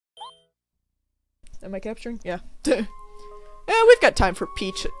Am I capturing? Yeah. Yeah, we've got time for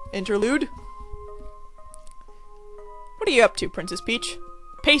Peach interlude. What are you up to, Princess Peach?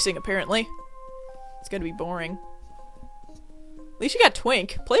 Pacing, apparently. It's gonna be boring. At least you got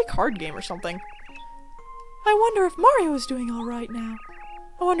Twink. Play a card game or something. I wonder if Mario is doing alright now.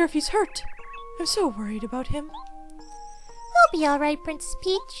 I wonder if he's hurt. I'm so worried about him. He'll be alright, Princess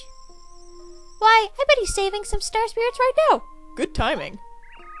Peach. Why, I bet he's saving some star spirits right now. Good timing.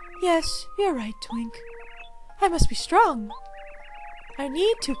 Yes, you're right, Twink. I must be strong. I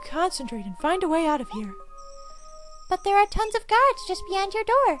need to concentrate and find a way out of here. But there are tons of guards just beyond your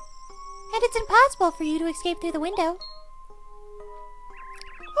door. And it's impossible for you to escape through the window.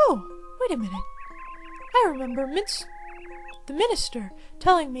 Oh, wait a minute. I remember the minister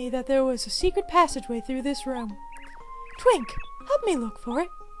telling me that there was a secret passageway through this room. Twink, help me look for it.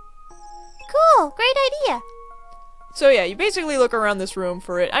 Cool, great idea. So yeah, you basically look around this room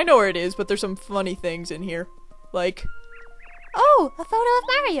for it. I know where it is, but there's some funny things in here. Like... Oh, a photo of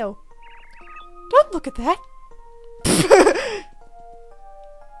Mario. Don't look at that.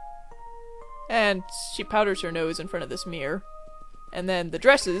 And she powders her nose in front of this mirror. And then the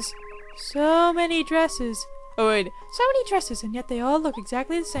dresses. So many dresses. Oh wait, so many dresses, and yet they all look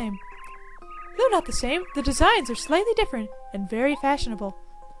exactly the same. They're not the same. The designs are slightly different and very fashionable.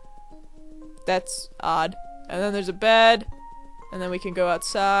 That's odd. And then there's a bed. And then we can go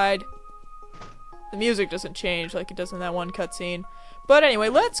outside. The music doesn't change like it does in that one cutscene. But anyway,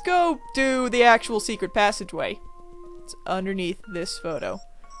 let's go do the actual secret passageway. It's underneath this photo.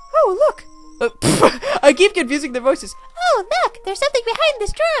 Oh, look! I keep confusing their voices. Oh, look! There's something behind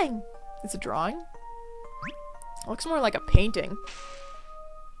this drawing! It's a drawing? It looks more like a painting.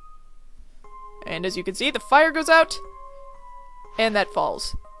 And as you can see, the fire goes out. And that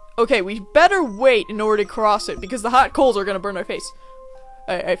falls. Okay, we better wait in order to cross it, because the hot coals are gonna burn our face.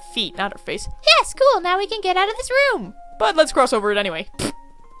 Our feet, not our face. Yes, cool! Now we can get out of this room! But let's cross over it anyway.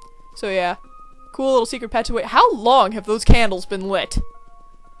 So yeah. Cool little secret passageway. How long have those candles been lit?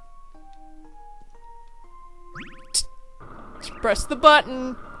 Press the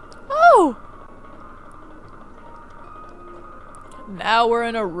button. Oh! Now we're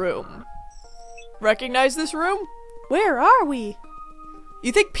in a room. Recognize this room? Where are we?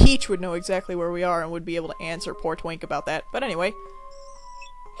 You'd think Peach would know exactly where we are and would be able to answer poor Twink about that. But anyway.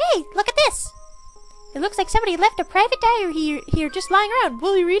 Hey, look at this! It looks like somebody left a private diary here just lying around.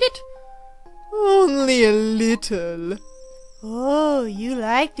 Will you read it? Only a little. Oh, you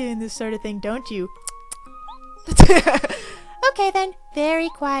like doing this sort of thing, don't you? Okay then, very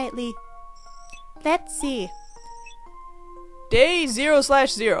quietly. Let's see. Day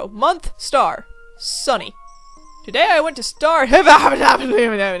 0/0. Month, star. Sunny. Today I went to star...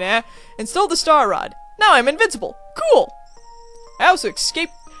 and stole the star rod. Now I'm invincible. Cool! I also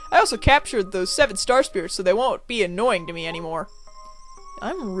captured those 7 star spirits so they won't be annoying to me anymore.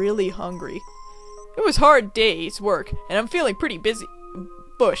 I'm really hungry. It was hard day's work, and I'm feeling pretty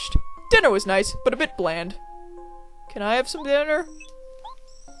bushed. Dinner was nice, but a bit bland. Can I have some dinner?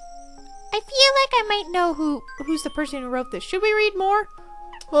 I feel like I might know who's the person who wrote this. Should we read more?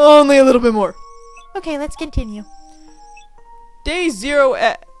 Only a little bit more. Okay, let's continue. Day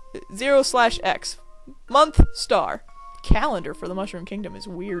 0/X. Month, star. Calendar for the Mushroom Kingdom is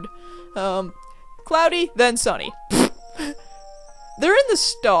weird. Cloudy, then sunny. They're in the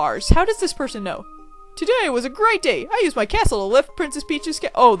stars. How does this person know? Today was a great day. I used my castle to lift Princess Peach's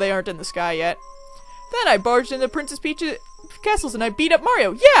Oh, they aren't in the sky yet. Then I barged into Princess Peach's castles and I beat up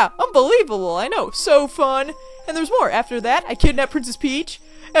Mario. Yeah, unbelievable, I know. So fun. And there's more. After that, I kidnapped Princess Peach.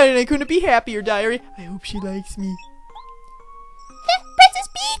 And I couldn't be happier, diary. I hope she likes me. Princess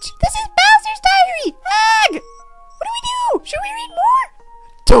Peach! This is Bowser's diary! Ugh! What do we do? Should we read more?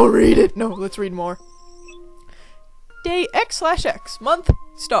 Don't read it. No, let's read more. Day X/X. Month,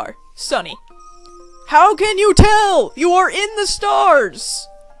 star. Sunny. How can you tell? You are in the stars!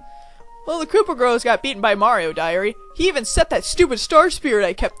 Well, the Koopa Girls got beaten by Mario, diary. He even set that stupid star spirit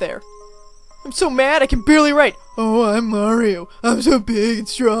I kept there. I'm so mad I can barely write. Oh, I'm Mario. I'm so big and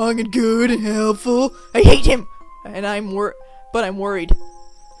strong and good and helpful. I hate him! And I'm worried.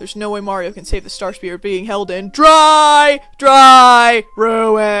 There's no way Mario can save the star spirit being held in dry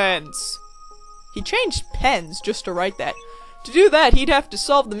ruins. He changed pens just to write that. To do that, he'd have to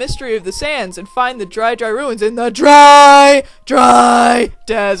solve the mystery of the sands and find the dry ruins in the dry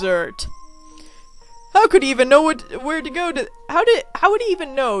desert. How could he even know where to go to? How would he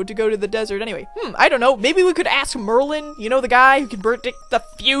even know to go to the desert anyway? I don't know. Maybe we could ask Merlin. You know, the guy who can predict the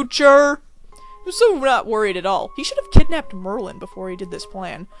future. I'm so not worried at all. He should have kidnapped Merlin before he did this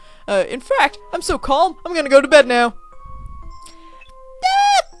plan. In fact, I'm so calm. I'm gonna go to bed now.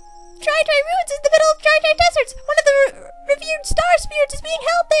 Dry ruins in the middle of wizards! One of the revered star spirits is being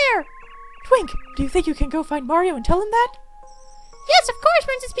held there! Twink, do you think you can go find Mario and tell him that? Yes, of course,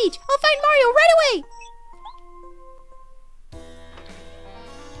 Princess Peach! I'll find Mario right away!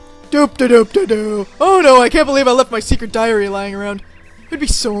 Doop da doop da doo. Oh no, I can't believe I left my secret diary lying around. It'd be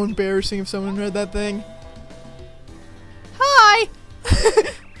so embarrassing if someone read that thing. Hi!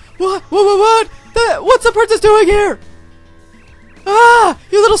 What? What's the princess doing here? Ah!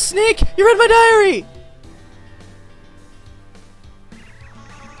 You little sneak! You read my diary!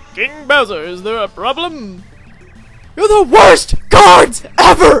 King Bowser, is there a problem? You're the worst guards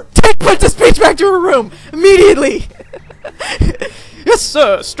ever! Take Princess Peach back to her room! Immediately! Yes,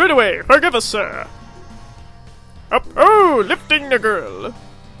 sir! Straight away! Forgive us, sir! Up! Oh! Lifting the girl!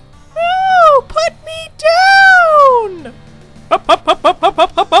 No! Put me down!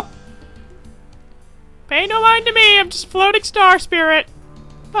 Up! Pay no mind to me, I'm just a floating star spirit.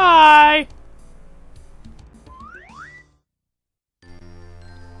 Bye!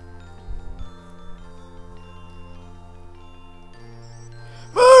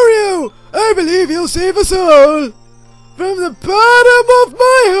 Mario! I believe you'll save us all! From the bottom of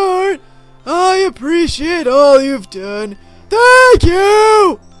my heart, I appreciate all you've done. Thank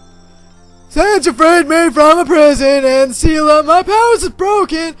you! Since you freed me from a prison and the seal of my powers is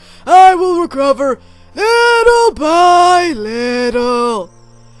broken, I will recover little by little.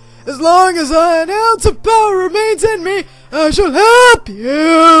 As long as an ounce of power remains in me, I shall help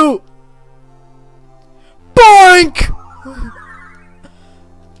you! Boink!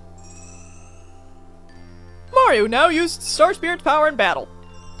 Mario now used Star Spirit's power in battle.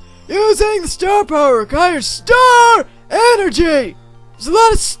 Using the star power requires star energy! There's a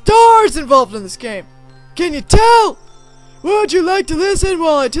lot of stars involved in this game. Can you tell? Would you like to listen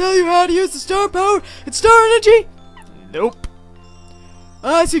while I tell you how to use the star power and star energy? Nope.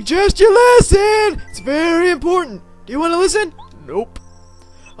 I suggest you listen! It's very important. Do you want to listen? Nope.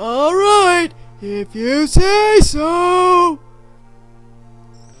 Alright, if you say so.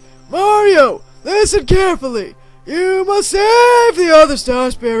 Mario, listen carefully. You must save the other star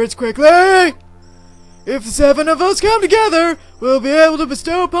spirits quickly. If the 7 of us come together, we'll be able to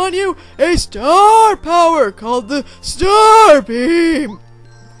bestow upon you a star power called the Star Beam.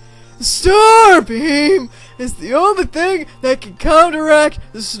 The Star Beam is the only thing that can counteract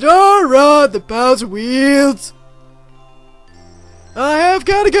the Star Rod that Bowser wields. I have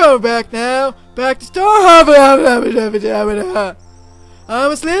got to go back now. Back to Star Harbor. I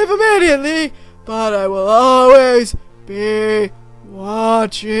must leave immediately, but I will always be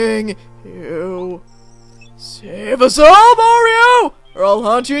watching you. Save us all, Mario, or I'll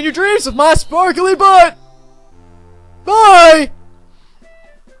haunt you in your dreams with my sparkly butt. Bye!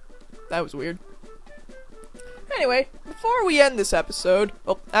 That was weird. Anyway, before we end this episode...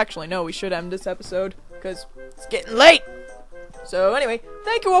 Well, actually, no, we should end this episode, because it's getting late. So anyway,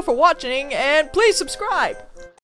 thank you all for watching, and please subscribe.